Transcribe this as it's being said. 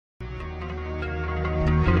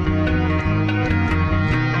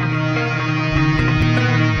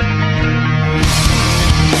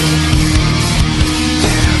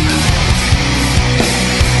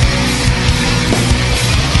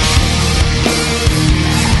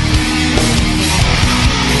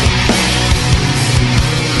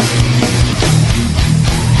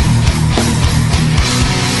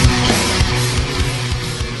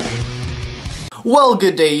Well,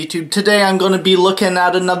 good day YouTube. Today I'm going to be looking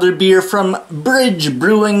at another beer from Bridge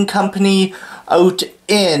Brewing Company out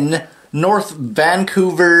in North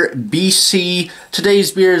Vancouver, BC.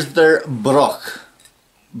 Today's beer is their Brücke,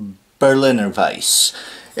 Berliner Weisse.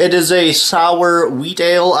 It is a sour wheat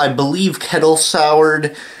ale, I believe kettle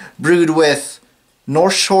soured, brewed with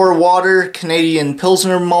North Shore water, Canadian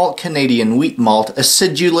Pilsner malt, Canadian wheat malt,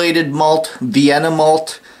 acidulated malt, Vienna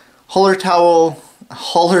malt, Hallertauer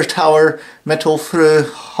Metallfrüh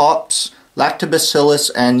hops, lactobacillus,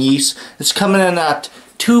 and yeast. It's coming in at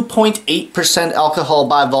 2.8% alcohol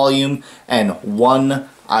by volume and 1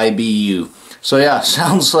 IBU. So yeah,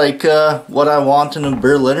 sounds like what I want in a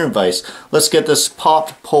Berliner Weisse. Let's get this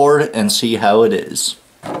popped, poured, and see how it is.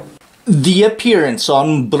 The appearance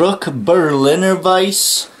on Brücke Berliner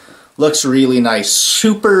Weisse looks really nice.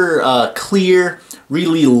 Super clear,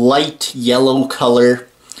 really light yellow color.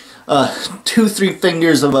 2-3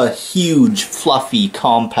 fingers of a huge, fluffy,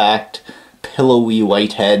 compact, pillowy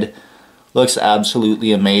white head. Looks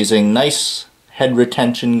absolutely amazing. Nice head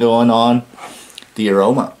retention going on. The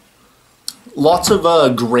aroma. Lots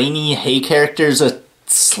of grainy hay characters, a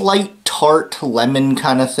slight tart lemon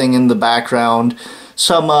kind of thing in the background.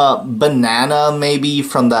 Some banana maybe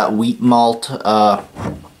from that wheat malt.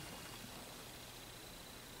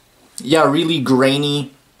 Yeah, really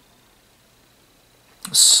grainy.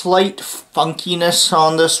 Slight funkiness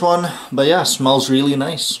on this one, but yeah, smells really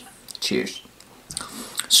nice. Cheers.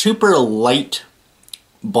 Super light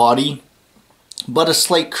body, but a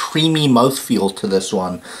slight creamy mouthfeel to this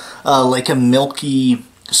one. Like a milky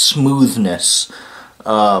smoothness.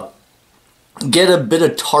 Get a bit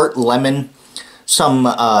of tart lemon, some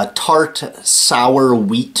tart sour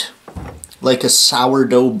wheat, like a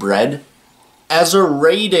sourdough bread. As a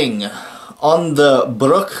rating on the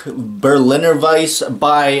Brücke Berliner Weisse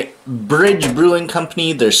by Bridge Brewing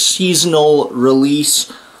Company, their seasonal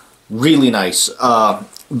release, really nice.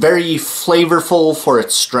 Very flavorful for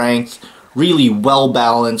its strength, really well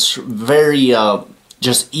balanced, very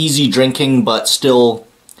just easy drinking, but still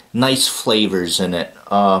nice flavors in it.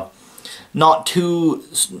 Not too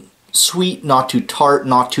sweet, not too tart,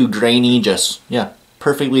 not too grainy, just, yeah,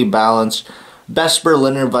 perfectly balanced. Best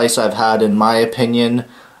Berliner Weisse I've had in my opinion.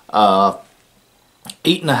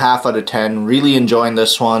 8.5 out of 10. Really enjoying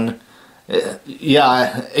this one.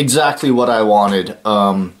 Yeah, exactly what I wanted.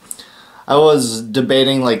 I was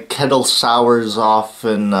debating like kettle sours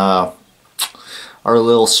often are a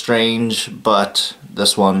little strange, but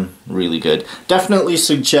this one really good. Definitely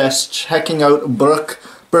suggest checking out Brücke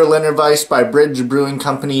Berliner Weisse by Bridge Brewing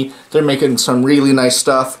Company. They're making some really nice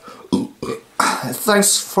stuff.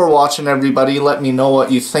 Thanks for watching, everybody. Let me know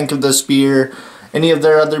what you think of this beer, any of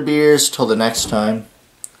their other beers. Till the next time,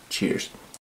 cheers.